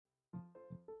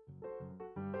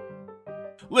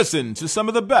Listen to some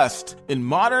of the best in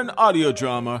modern audio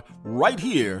drama right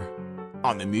here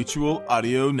on the Mutual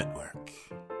Audio Network.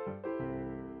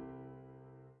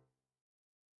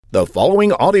 The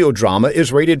following audio drama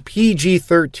is rated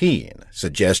PG-13,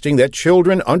 suggesting that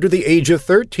children under the age of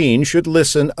 13 should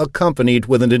listen accompanied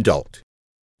with an adult.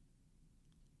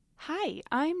 Hi,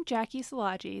 I'm Jackie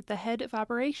Szilagyi, the head of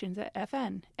operations at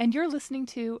FN, and you're listening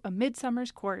to A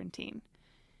Midsummer's Quarantine.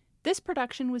 This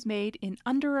production was made in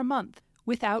under a month,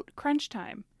 without crunch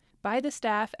time, by the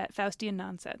staff at Faustian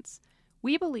Nonsense.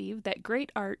 We believe that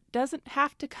great art doesn't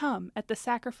have to come at the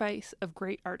sacrifice of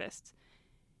great artists.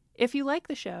 If you like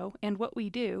the show and what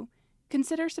we do,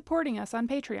 consider supporting us on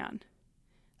Patreon.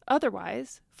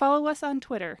 Otherwise, follow us on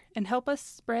Twitter and help us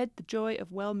spread the joy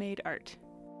of well-made art.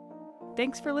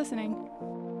 Thanks for listening.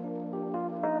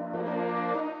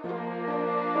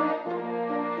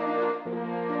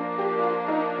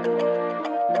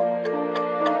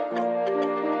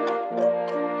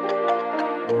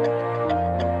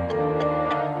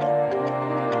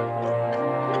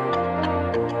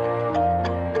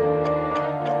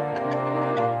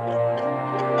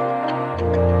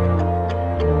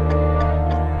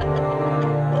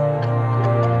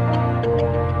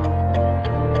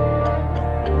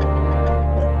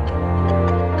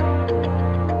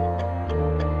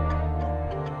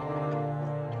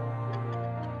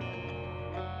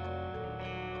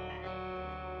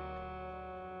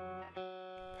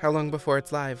 How long before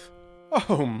it's live?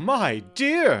 Oh, my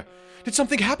dear! Did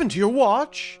something happen to your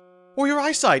watch? Or your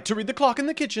eyesight to read the clock in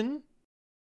the kitchen?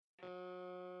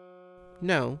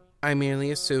 No, I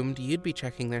merely assumed you'd be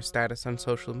checking their status on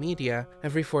social media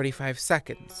every 45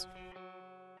 seconds.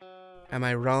 Am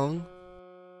I wrong?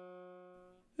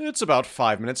 It's about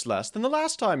 5 minutes less than the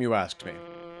last time you asked me.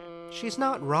 She's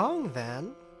not wrong,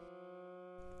 then.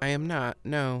 I am not,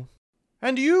 no.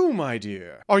 And you, my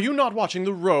dear, are you not watching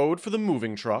the road for the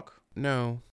moving truck?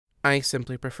 No. I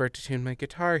simply prefer to tune my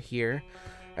guitar here,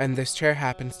 and this chair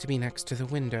happens to be next to the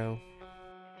window.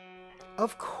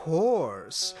 Of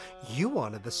course. You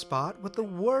wanted the spot with the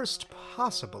worst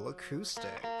possible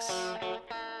acoustics.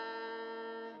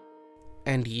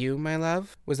 And you, my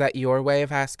love? Was that your way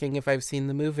of asking if I've seen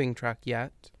the moving truck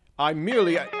yet? I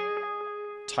merely...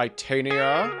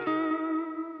 Titania?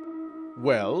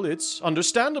 Well, it's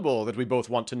understandable that we both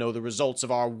want to know the results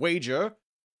of our wager,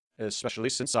 especially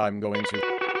since I'm going to...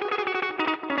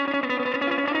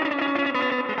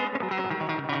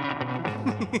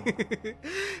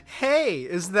 Hey,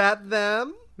 is that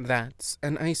them? That's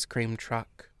an ice cream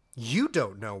truck. You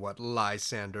don't know what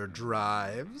Lysander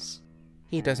drives.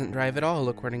 He doesn't drive at all,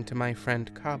 according to my friend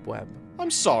Cobweb.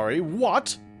 I'm sorry,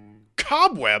 what?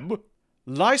 Cobweb?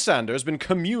 Lysander's been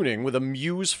communing with a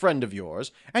muse friend of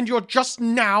yours, and you're just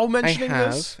now mentioning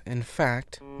this? I have, in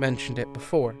fact, mentioned it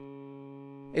before.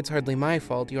 It's hardly my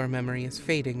fault your memory is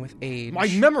fading with age. My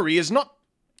memory is not...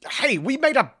 Hey, we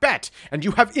made a bet, and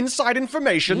you have inside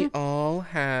information? We all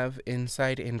have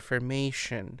inside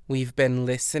information. We've been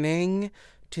listening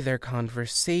to their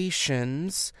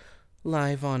conversations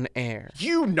live on air.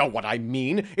 You know what I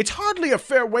mean. It's hardly a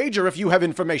fair wager if you have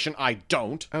information I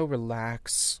don't. Oh,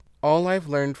 relax. All I've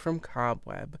learned from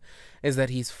Cobweb is that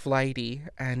he's flighty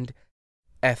and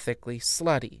ethically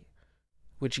slutty,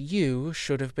 which you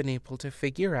should have been able to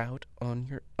figure out on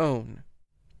your own.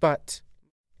 But,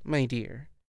 my dear,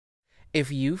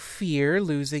 if you fear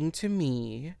losing to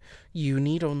me, you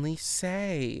need only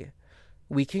say.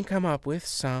 We can come up with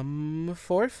some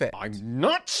forfeit. I'm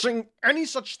not saying any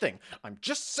such thing. I'm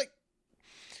just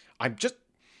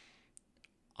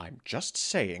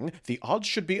saying the odds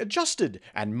should be adjusted,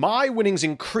 and my winnings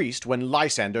increased when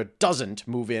Lysander doesn't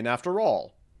move in after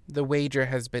all. The wager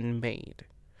has been made.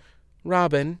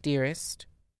 Robin, dearest,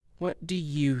 what do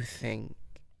you think?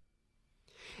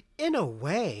 In a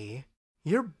way,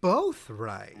 you're both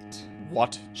right.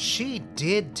 What? She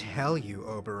did tell you,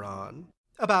 Oberon,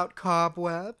 about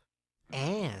Cobweb,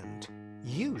 and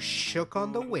you shook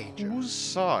on the wager. Whose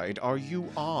side are you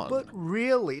on? But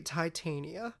really,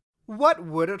 Titania, what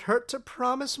would it hurt to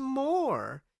promise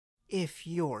more if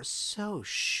you're so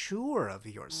sure of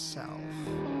yourself?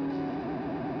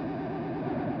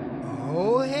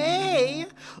 Oh, hey!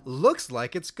 Looks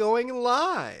like it's going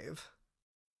live.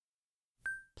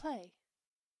 Play.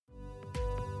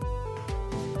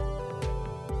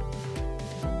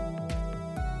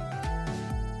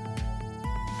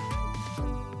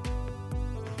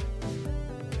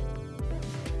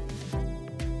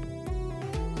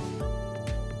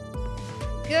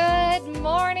 Good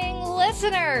morning,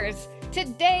 listeners!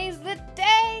 Today's the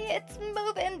day! It's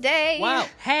move-in day! Wow,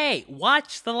 hey,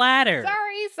 watch the ladder!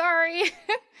 Sorry.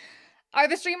 Are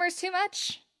the streamers too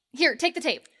much? Here, take the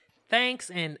tape. Thanks,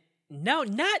 and no,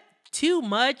 not too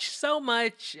much, so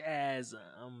much as,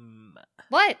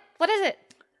 What? What is it?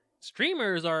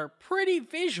 streamers are pretty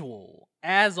visual,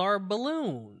 as are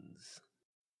balloons,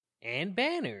 and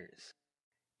banners,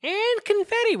 and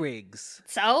confetti rigs.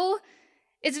 So?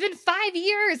 It's been 5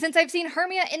 years since I've seen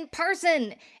Hermia in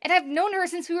person, and I've known her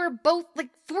since we were both,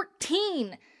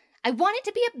 14. I want it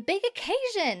to be a big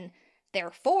occasion.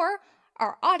 Therefore,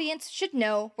 our audience should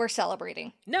know we're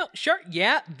celebrating. No, sure,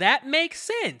 yeah, that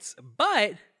makes sense,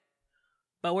 but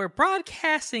we're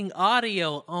broadcasting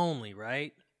audio only,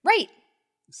 right? Right.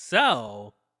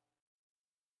 So,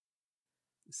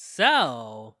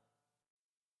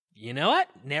 you know what?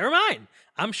 Never mind.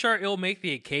 I'm sure it'll make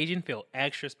the occasion feel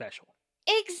extra special.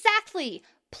 Exactly.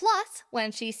 Plus,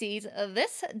 when she sees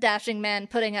this dashing man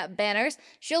putting up banners,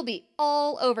 she'll be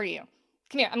all over you.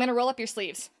 Come here, I'm going to roll up your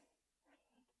sleeves.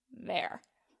 There.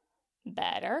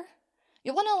 Better.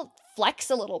 You'll want to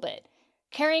flex a little bit.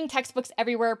 Carrying textbooks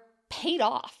everywhere paid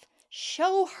off.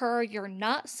 Show her you're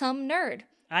not some nerd.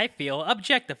 I feel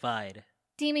objectified.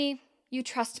 Demi, you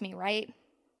trust me, right?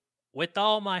 With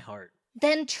all my heart.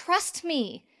 Then trust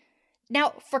me.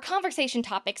 Now, for conversation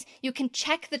topics, you can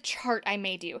check the chart I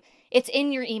made you. It's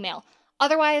in your email.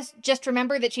 Otherwise, just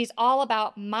remember that she's all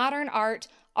about modern art,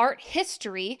 art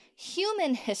history,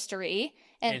 human history,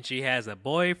 And she has a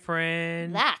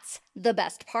boyfriend. That's the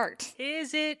best part.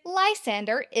 Is it?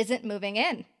 Lysander isn't moving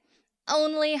in.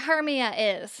 Only Hermia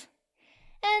is.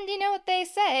 And you know what they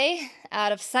say,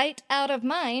 out of sight, out of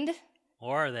mind.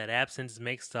 Or that absence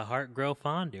makes the heart grow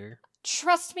fonder.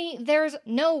 Trust me, there's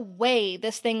no way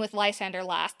this thing with Lysander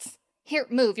lasts. Here,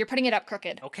 move, you're putting it up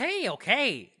crooked.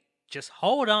 Okay. Just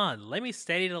hold on. Let me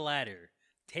steady the ladder.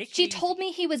 She told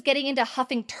me he was getting into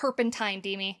huffing turpentine,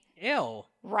 Demi. Ew.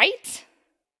 Right?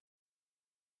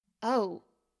 Oh.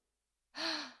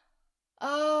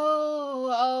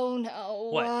 Oh no.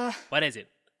 What? What is it?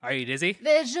 Are you dizzy?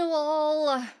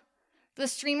 Visual. The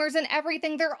streamers and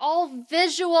everything, they're all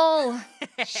visual.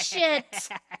 Shit.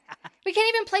 We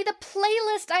can't even play the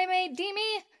playlist I made,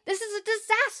 Demi. This is a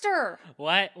disaster.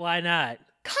 What? Why not?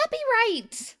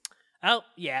 Copyright. Oh,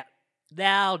 yeah.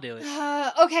 I'll do it.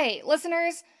 Okay,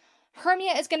 listeners.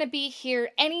 Hermia is going to be here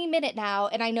any minute now,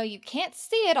 and I know you can't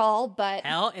see it all, but...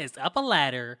 Hell is up a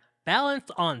ladder,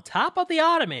 balanced on top of the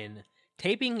ottoman,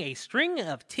 taping a string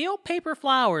of teal paper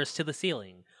flowers to the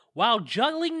ceiling, while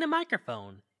juggling the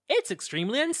microphone. It's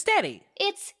extremely unsteady.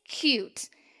 It's cute.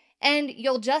 And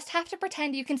you'll just have to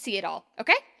pretend you can see it all,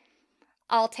 okay?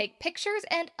 I'll take pictures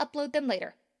and upload them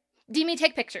later. Demi,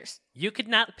 take pictures. You could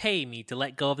not pay me to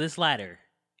let go of this ladder.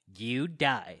 You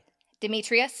die.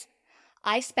 Demetrius,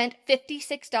 I spent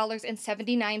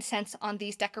 $56.79 on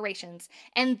these decorations,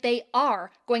 and they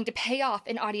are going to pay off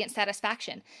in audience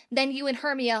satisfaction. Then you and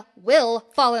Hermia will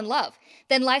fall in love.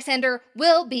 Then Lysander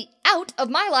will be out of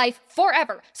my life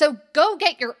forever. So go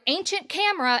get your ancient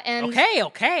camera and...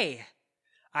 Okay.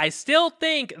 I still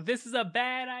think this is a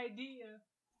bad idea.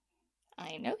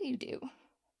 I know you do.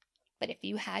 But if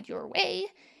you had your way,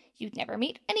 you'd never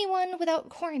meet anyone without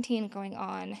quarantine going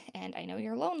on, and I know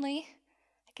you're lonely.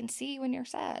 I can see when you're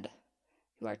sad.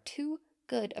 You are too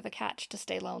good of a catch to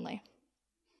stay lonely.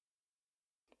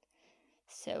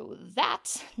 So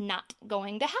that's not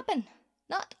going to happen.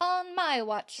 Not on my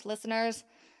watch, listeners.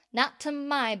 Not to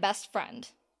my best friend.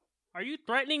 Are you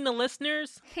threatening the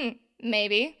listeners?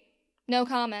 Maybe. No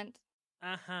comment.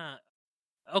 Uh-huh.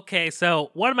 Okay,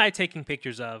 so what am I taking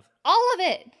pictures of? All of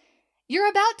it. You're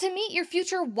about to meet your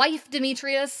future wife,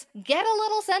 Demetrius. Get a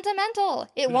little sentimental.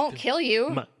 It won't kill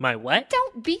you. My what?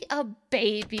 Don't be a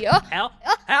baby. Al,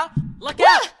 look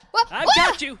out! I've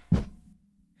got you!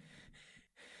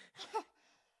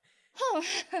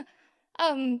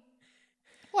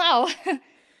 Wow.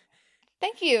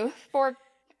 Thank you for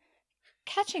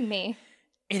catching me.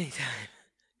 Anytime.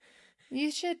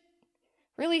 You should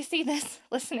really see this,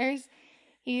 listeners.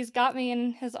 He's got me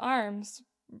in his arms.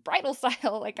 Bridal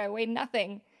style, like I weigh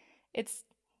nothing. It's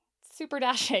super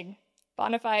dashing.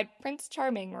 Bonafide Prince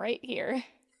Charming right here.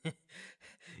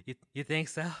 You think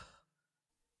so?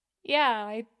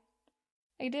 Yeah,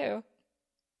 I do.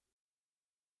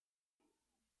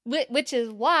 Which is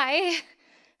why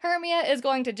Hermia is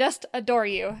going to just adore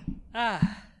you.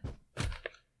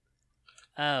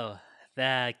 Oh,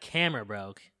 the camera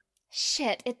broke.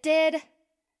 Shit, it did.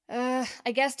 I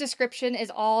guess description is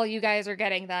all you guys are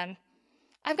getting then.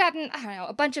 I've gotten,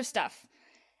 a bunch of stuff.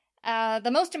 The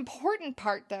most important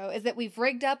part, though, is that we've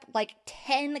rigged up like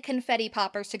 10 confetti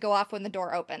poppers to go off when the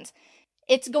door opens.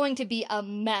 It's going to be a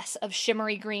mess of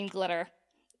shimmery green glitter.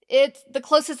 It's the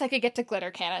closest I could get to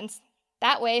glitter cannons.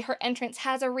 That way, her entrance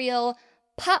has a real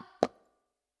pop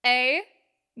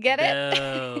Get it?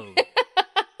 No.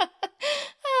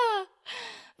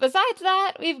 Besides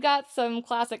that, we've got some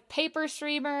classic paper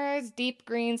streamers, deep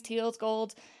greens, teals,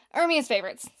 golds. Hermia's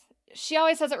favorites. She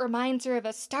always says it reminds her of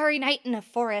a starry night in a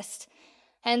forest.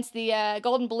 Hence the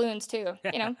golden balloons, too.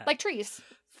 You know, like trees.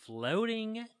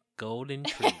 Floating golden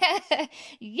trees.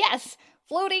 Yes,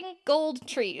 floating gold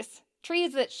trees.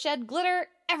 Trees that shed glitter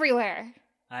everywhere.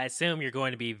 I assume you're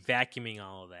going to be vacuuming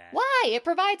all of that. Why? It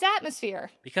provides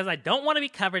atmosphere. Because I don't want to be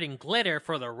covered in glitter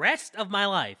for the rest of my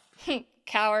life.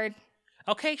 Coward.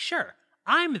 Okay, sure.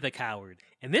 I'm the coward,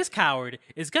 and this coward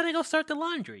is gonna go start the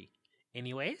laundry.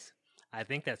 Anyways, I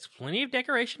think that's plenty of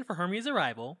decoration for Hermia's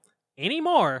arrival. Any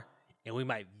more, and we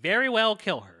might very well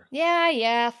kill her.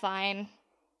 Yeah, fine.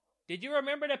 Did you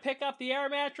remember to pick up the air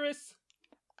mattress?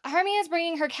 Hermia's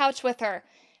bringing her couch with her.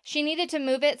 She needed to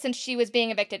move it since she was being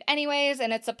evicted anyways,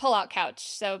 and it's a pull-out couch,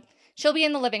 so she'll be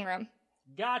in the living room.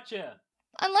 Gotcha.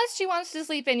 Unless she wants to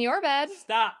sleep in your bed.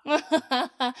 Stop.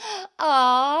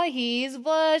 Aw, he's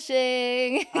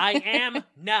blushing. I am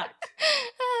not.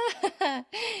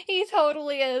 He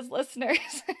totally is,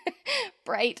 listeners.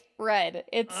 Bright red.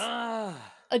 It's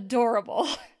adorable.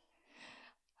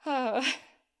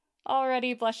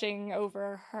 Already blushing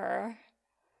over her.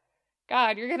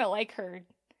 God, you're gonna like her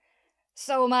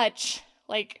so much.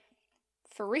 Like,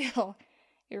 for real.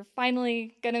 You're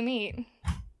finally gonna meet.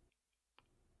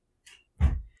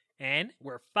 And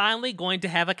we're finally going to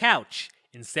have a couch,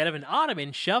 instead of an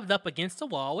ottoman shoved up against the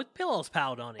wall with pillows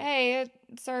piled on it. Hey, it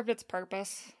served its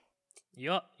purpose.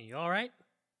 You alright?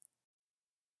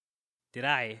 Did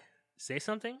I say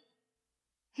something?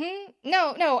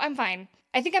 No, I'm fine.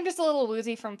 I think I'm just a little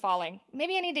woozy from falling.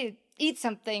 Maybe I need to eat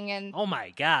something and... Oh my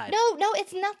god. No,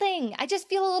 it's nothing. I just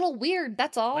feel a little weird,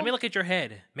 that's all. Let me look at your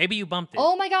head. Maybe you bumped it.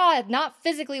 Oh my god, not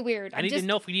physically weird. I need to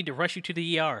know if we need to rush you to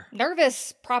the ER.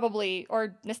 Nervous, probably.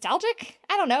 Or nostalgic?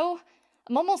 I don't know.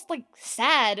 I'm almost,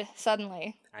 sad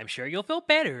suddenly. I'm sure you'll feel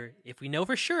better if we know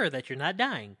for sure that you're not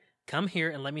dying. Come here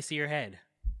and let me see your head.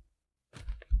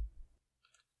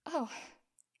 Oh.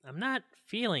 I'm not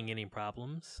feeling any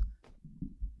problems.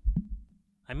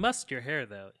 I mussed your hair,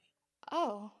 though.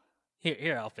 Oh.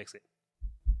 Here, I'll fix it.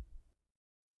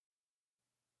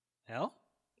 Hell?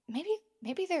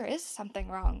 Maybe there is something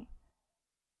wrong.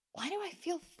 Why do I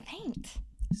feel faint?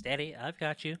 Steady, I've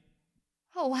got you.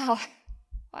 Oh, wow.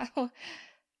 Wow.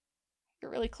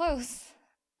 You're really close.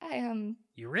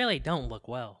 You really don't look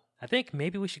well. I think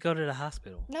maybe we should go to the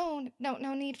hospital. No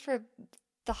need for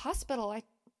the hospital.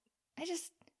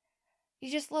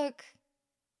 You just look...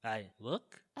 I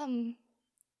look?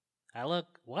 I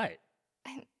look what?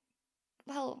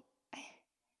 Well,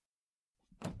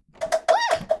 Oh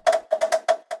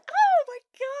my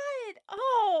god!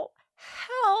 Oh,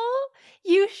 hell!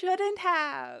 You shouldn't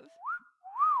have.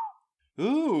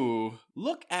 Ooh,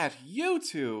 look at you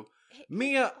two.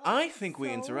 Mia, I think we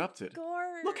interrupted.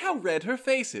 Gorge. Look how red her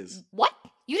face is. What?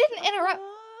 You didn't interrupt.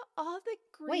 All the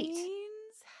Wait.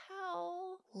 greens.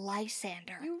 Hell.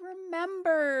 Lysander. You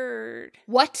remembered.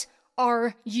 What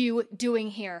are you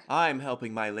doing here? I'm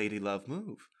helping my lady love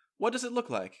move. What does it look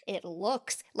like? It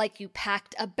looks like you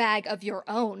packed a bag of your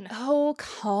own. Oh,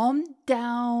 calm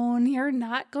down. You're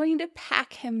not going to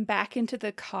pack him back into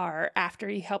the car after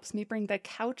he helps me bring the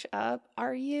couch up,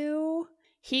 are you?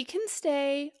 He can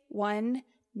stay one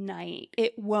night.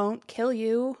 It won't kill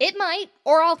you. It might,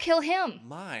 or I'll kill him.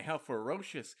 My, how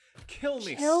ferocious. Kill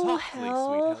me Chill, softly, sweet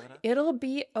Hell. Helena. It'll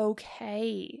be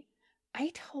okay. I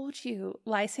told you,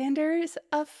 Lysander's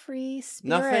a free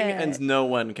spirit. Nothing and no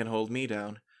one can hold me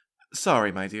down.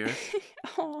 Sorry, my dear.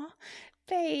 Aw,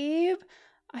 babe,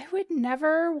 I would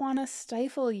never want to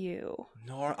stifle you.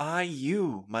 Nor I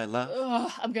you, my love.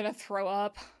 Ugh, I'm gonna throw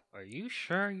up. Are you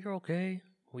sure you're okay?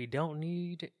 We don't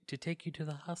need to take you to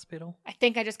the hospital? I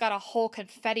think I just got a whole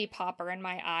confetti popper in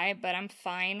my eye, but I'm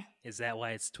fine. Is that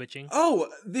why it's twitching? Oh,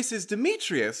 this is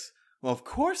Demetrius. Well, of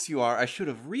course you are. I should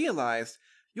have realized.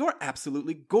 You're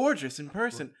absolutely gorgeous in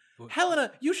person.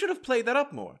 Helena, you should have played that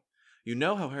up more. You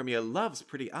know how Hermia loves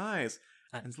pretty eyes.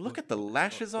 And look at the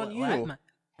lashes on you.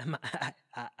 My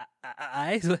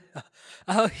eyes?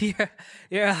 Oh,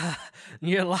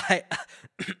 you're like...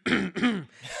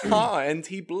 Ah, and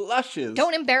he blushes.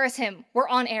 Don't embarrass him. We're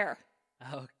on air.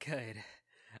 Oh, good.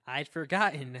 I'd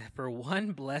forgotten for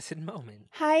one blessed moment.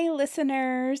 Hi,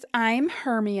 listeners. I'm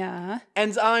Hermia.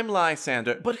 And I'm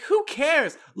Lysander. But who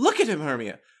cares? Look at him,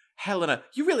 Hermia. Helena,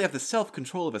 you really have the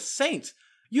self-control of a saint.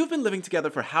 You've been living together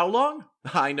for how long?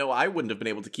 I know I wouldn't have been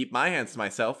able to keep my hands to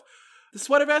myself. The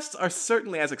sweater vests are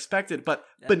certainly as expected, but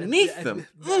beneath them...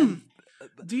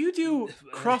 Do you do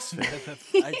CrossFit?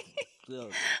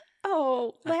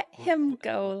 Oh, let him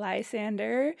go,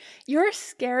 Lysander. You're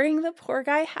scaring the poor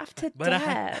guy half to But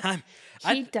death.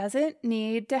 He doesn't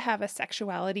need to have a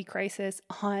sexuality crisis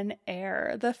on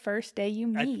air the first day you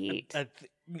meet.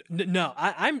 No,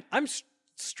 I'm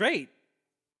straight,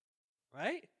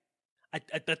 right? I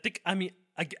think, I mean,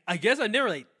 I guess I never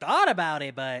really thought about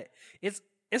it, but it's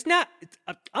not.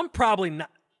 I'm probably not.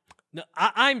 No,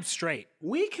 I'm straight.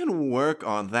 We can work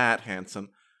on that,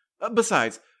 handsome.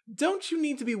 Besides, don't you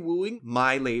need to be wooing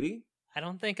my lady? I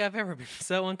don't think I've ever been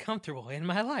so uncomfortable in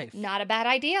my life. Not a bad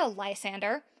idea,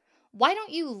 Lysander. Why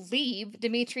don't you leave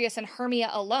Demetrius and Hermia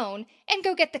alone and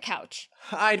go get the couch?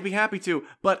 I'd be happy to,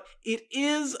 but it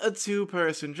is a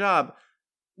two-person job.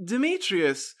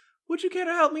 Demetrius, would you care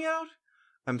to help me out?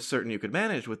 I'm certain you could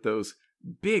manage with those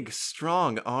big,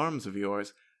 strong arms of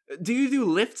yours. Do you do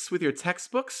lifts with your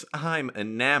textbooks? I'm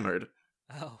enamored.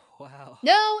 Oh, wow.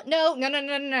 No,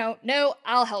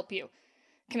 I'll help you.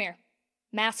 Come here.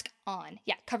 Mask on.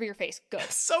 Yeah, cover your face. Good.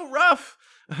 So rough.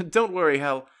 Don't worry,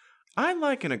 Hel. I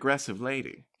like an aggressive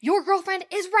lady. Your girlfriend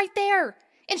is right there.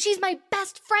 And she's my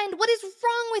best friend. What is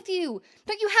wrong with you?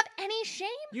 Don't you have any shame?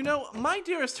 You know, my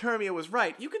dearest Hermia was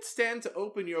right. You could stand to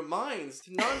open your minds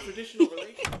to non-traditional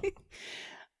relations.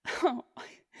 Oh,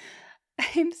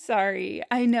 I'm sorry.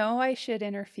 I know I should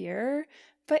interfere,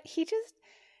 but he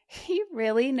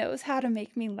really knows how to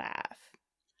make me laugh.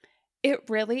 It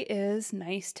really is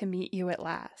nice to meet you at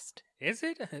last. Is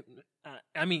it?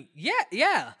 I mean,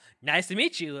 yeah. Nice to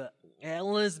meet you.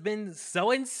 Ella's been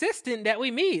so insistent that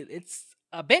we meet. It's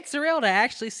a bit surreal to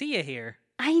actually see you here.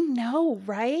 I know,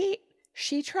 right?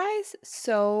 She tries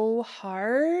so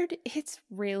hard. It's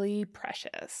really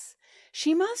precious.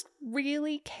 She must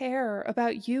really care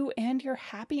about you and your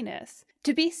happiness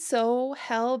to be so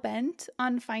hell-bent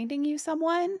on finding you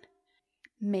someone.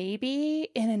 Maybe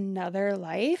in another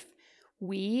life,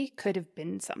 we could have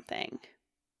been something.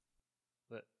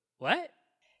 What?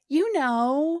 You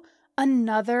know,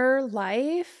 another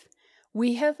life.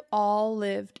 We have all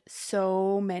lived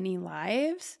so many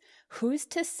lives. Who's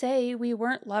to say we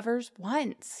weren't lovers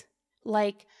once?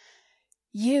 Like,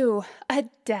 you, a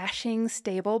dashing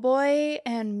stable boy,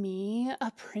 and me,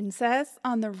 a princess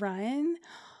on the run.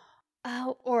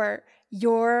 Or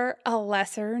you're a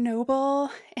lesser noble,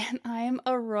 and I'm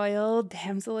a royal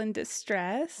damsel in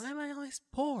distress. Why am I always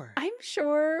poor? I'm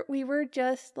sure we were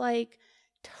just, like,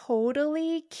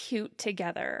 totally cute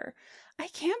together. I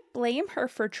can't blame her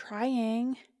for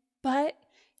trying, but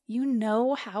you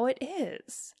know how it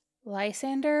is.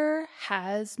 Lysander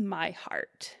has my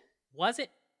heart. Wasn't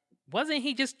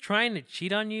he just trying to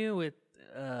cheat on you with,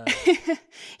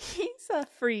 He's a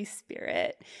free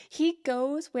spirit. He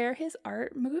goes where his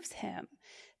art moves him.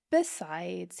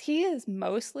 Besides, he is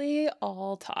mostly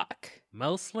all talk.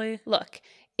 Mostly? Look,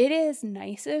 it is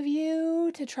nice of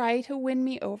you to try to win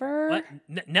me over. What?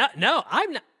 No,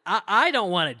 I'm not. I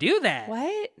don't want to do that.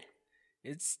 What?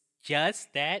 It's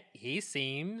just that he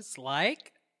seems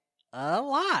like a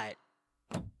lot.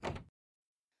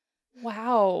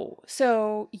 Wow.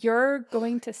 So you're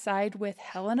going to side with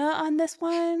Helena on this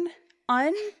one?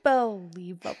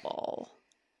 Unbelievable.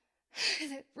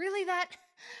 Is it really that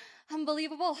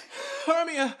unbelievable?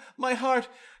 Hermia, my heart,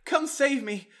 come save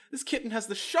me. This kitten has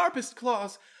the sharpest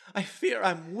claws. I fear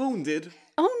I'm wounded.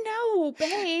 Oh no,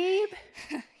 babe.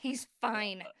 He's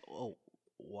fine.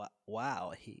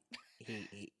 Wow. He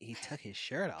took his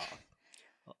shirt off.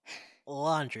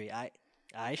 Laundry. I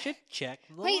should check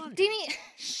the Wait, laundry. Demi.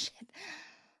 Shit.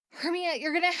 Hermia,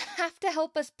 you're gonna have to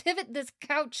help us pivot this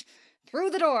couch through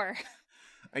the door.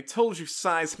 I told you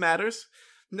size matters.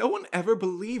 No one ever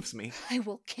believes me. I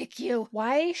will kick you.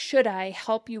 Why should I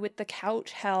help you with the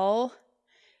couch, Hel?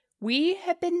 We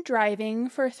have been driving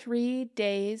for 3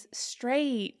 days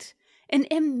straight, and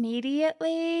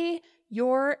immediately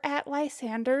you're at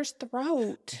Lysander's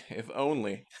throat. If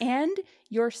only. And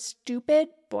your stupid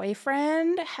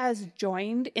boyfriend has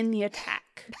joined in the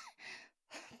attack.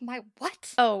 My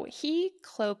what? Oh, he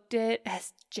cloaked it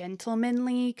as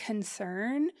gentlemanly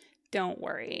concern. Don't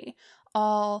worry.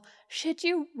 Should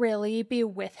you really be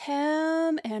with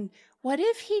him? And what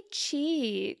if he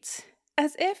cheats?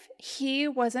 As if he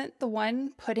wasn't the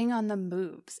one putting on the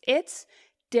moves. It's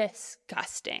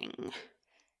disgusting.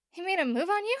 He made a move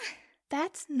on you?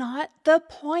 That's not the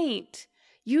point.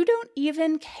 You don't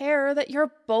even care that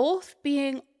you're both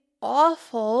being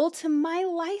awful to my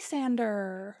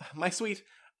Lysander. My sweet,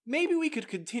 maybe we could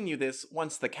continue this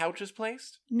once the couch is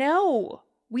placed? No,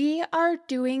 we are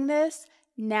doing this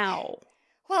now.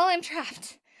 Well, I'm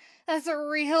trapped. That's a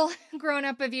real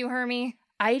grown-up of you, Hermie.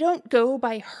 I don't go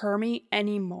by Hermie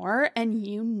anymore, and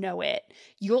you know it.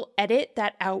 You'll edit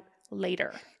that out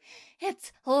later.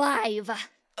 It's live.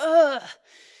 Ugh.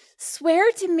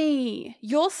 Swear to me,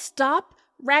 you'll stop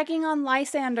ragging on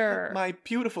Lysander. My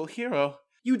beautiful hero,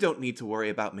 you don't need to worry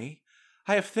about me.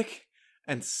 I have thick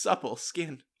and supple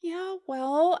skin. Yeah,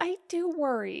 well, I do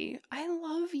worry. I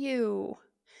love you.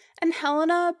 And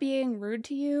Helena being rude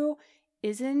to you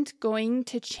isn't going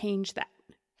to change that.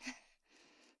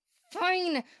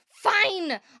 Fine.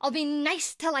 I'll be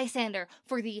nice to Lysander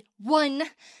for the one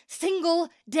single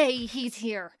day he's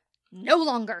here. No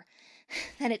longer.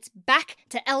 Then it's back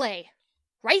to L.A.,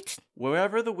 right?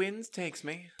 Wherever the wind takes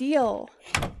me. Deal.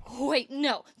 Wait,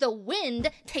 no. The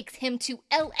wind takes him to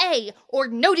L.A. or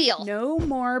no deal. No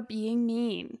more being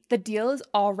mean. The deal is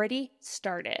already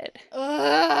started.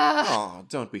 Ugh. Oh,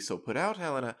 don't be so put out,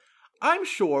 Helena. I'm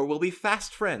sure we'll be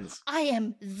fast friends. I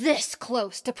am this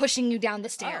close to pushing you down the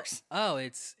stairs. Oh,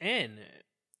 it's in.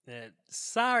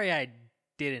 Sorry I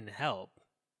didn't help.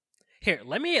 Here,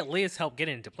 let me at least help get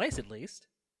it into place at least.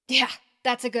 Yeah,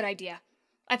 that's a good idea.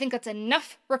 I think that's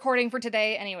enough recording for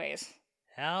today anyways.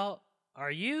 How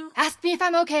are you? Ask me if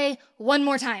I'm okay one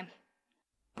more time.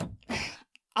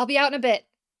 I'll be out in a bit.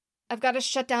 I've got to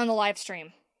shut down the live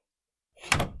stream.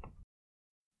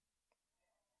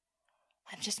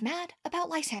 I'm just mad about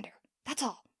Lysander. That's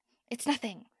all. It's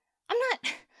nothing. I'm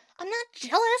not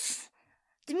jealous.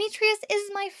 Demetrius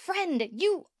is my friend.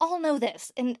 You all know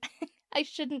this, and I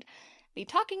shouldn't be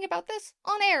talking about this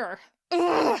on air.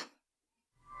 Ugh.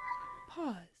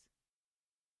 Pause.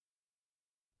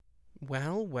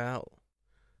 Well.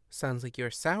 Sounds like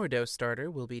your sourdough starter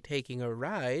will be taking a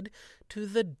ride to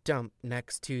the dump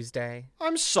next Tuesday.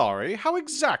 I'm sorry, how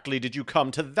exactly did you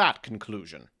come to that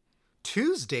conclusion?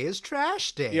 Tuesday is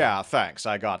trash day. Yeah, thanks,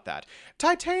 I got that.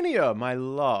 Titania, my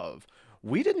love,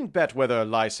 we didn't bet whether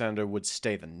Lysander would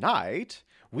stay the night.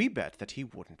 We bet that he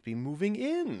wouldn't be moving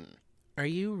in. Are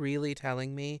you really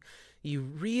telling me you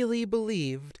really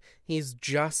believed he's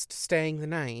just staying the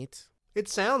night? It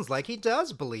sounds like he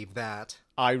does believe that.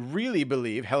 I really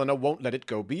believe Helena won't let it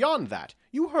go beyond that.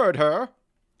 You heard her.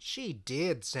 She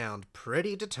did sound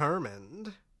pretty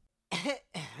determined.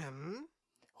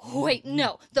 Wait,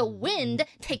 no. The wind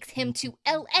takes him to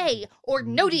L.A. or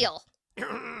no deal.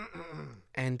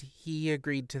 And he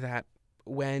agreed to that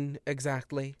when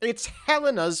exactly? It's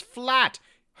Helena's flat.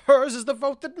 Hers is the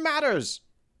vote that matters.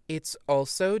 It's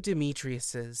also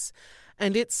Demetrius's,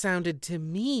 and it sounded to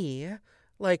me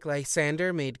like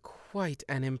Lysander made quite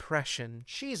an impression.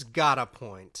 She's got a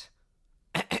point.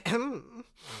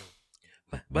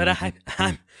 But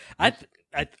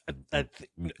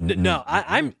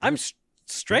I'm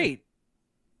straight,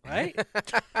 right?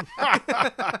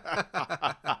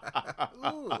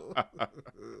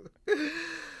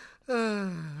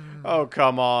 Oh,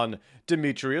 come on.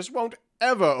 Demetrius won't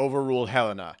ever overrule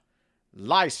Helena.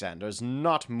 Lysander's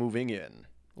not moving in.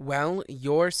 Well,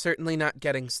 you're certainly not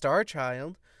getting Star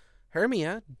Child.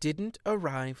 Hermia didn't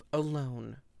arrive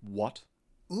alone. What?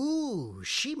 Ooh,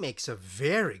 she makes a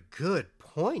very good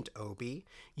point, Obi.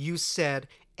 You said,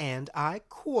 and I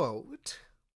quote,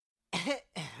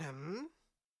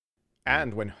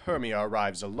 And when Hermia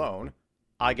arrives alone,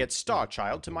 I get Star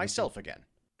Child to myself again.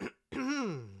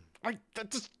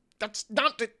 That's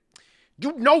not it.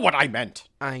 You know what I meant.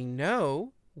 I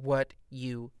know what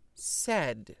you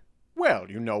said.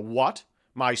 Well, you know what?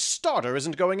 My starter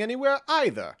isn't going anywhere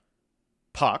either.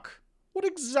 Puck, what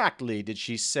exactly did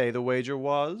she say the wager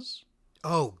was?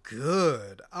 Oh,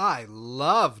 good. I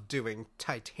love doing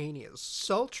Titania's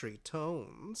sultry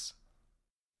tones.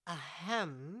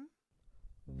 Ahem.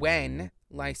 When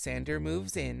Lysander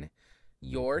moves in,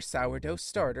 your sourdough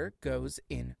starter goes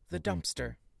in the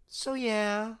dumpster. So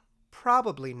yeah,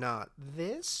 probably not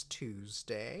this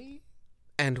Tuesday.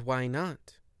 And why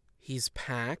not? He's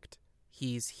packed.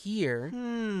 He's here.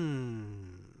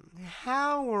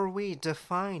 How are we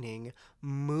defining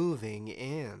moving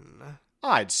in?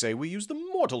 I'd say we use the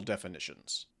mortal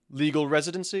definitions. Legal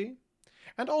residency.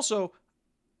 And also,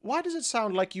 why does it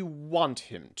sound like you want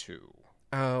him to?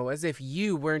 Oh, as if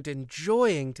you weren't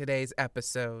enjoying today's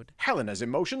episode. Helena's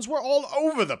emotions were all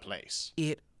over the place.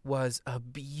 It was a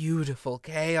beautiful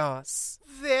chaos.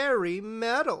 Very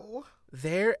metal.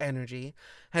 Their energy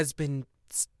has been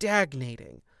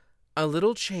stagnating. A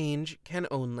little change can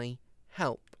only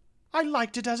help. I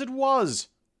liked it as it was.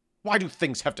 Why do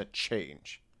things have to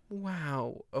change?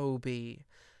 Wow, Obi.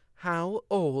 How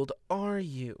old are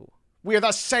you? We're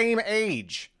the same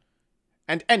age.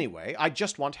 And anyway, I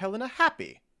just want Helena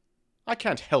happy. I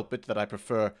can't help it that I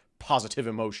prefer positive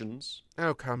emotions.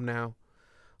 Oh, come now.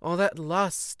 All that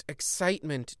lust,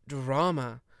 excitement,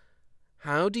 drama.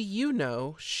 How do you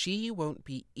know she won't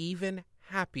be even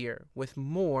happier with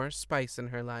more spice in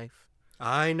her life?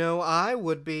 I know I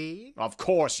would be. Of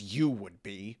course you would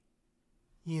be.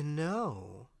 You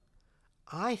know,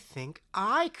 I think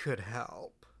I could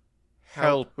help.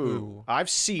 Help who? I've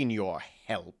seen your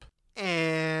help.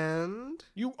 And?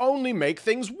 You only make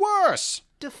things worse.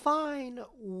 Define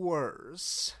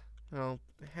worse. Oh,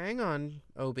 hang on,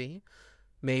 Obi.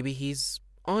 Maybe he's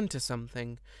onto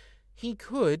something. He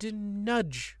could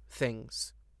nudge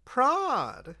things.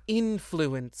 Prod.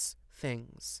 Influence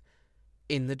things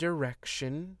in the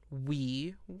direction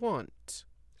we want.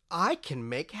 I can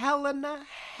make Helena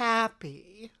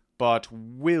happy. But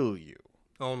will you?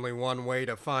 Only one way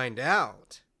to find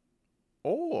out.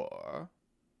 Or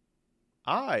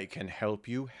I can help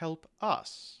you help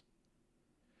us.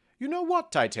 You know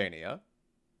what, Titania?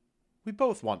 We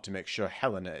both want to make sure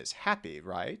Helena is happy,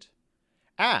 right?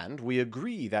 And we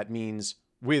agree that means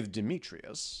with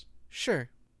Demetrius. Sure.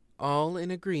 All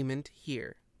in agreement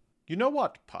here. You know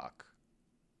what, Puck?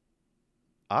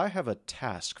 I have a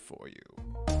task for you.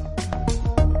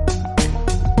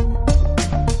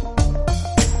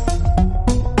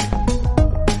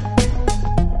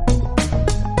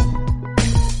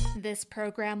 This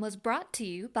program was brought to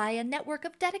you by a network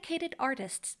of dedicated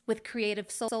artists with creative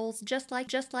souls just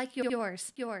like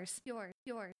yours.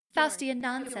 Faustian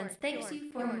Nonsense thanks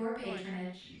you for your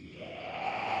patronage.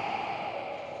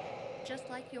 Just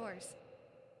like yours.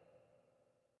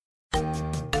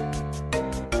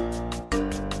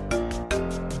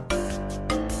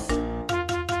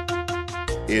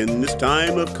 In this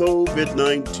time of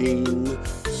COVID-19,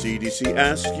 CDC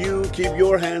asks you keep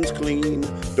your hands clean.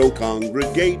 Don't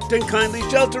congregate and kindly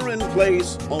shelter in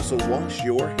place. Also wash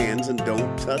your hands and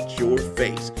don't touch your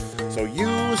face. So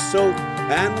use soap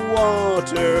and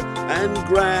water and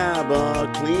grab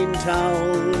a clean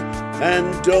towel.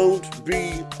 And don't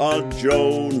be a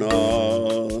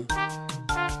Jonah.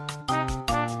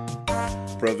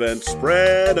 Prevent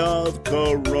spread of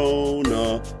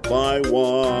corona by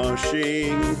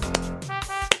washing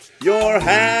your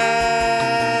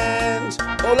hands.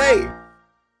 Olé!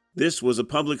 This was a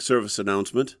public service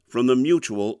announcement from the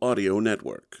Mutual Audio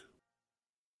Network.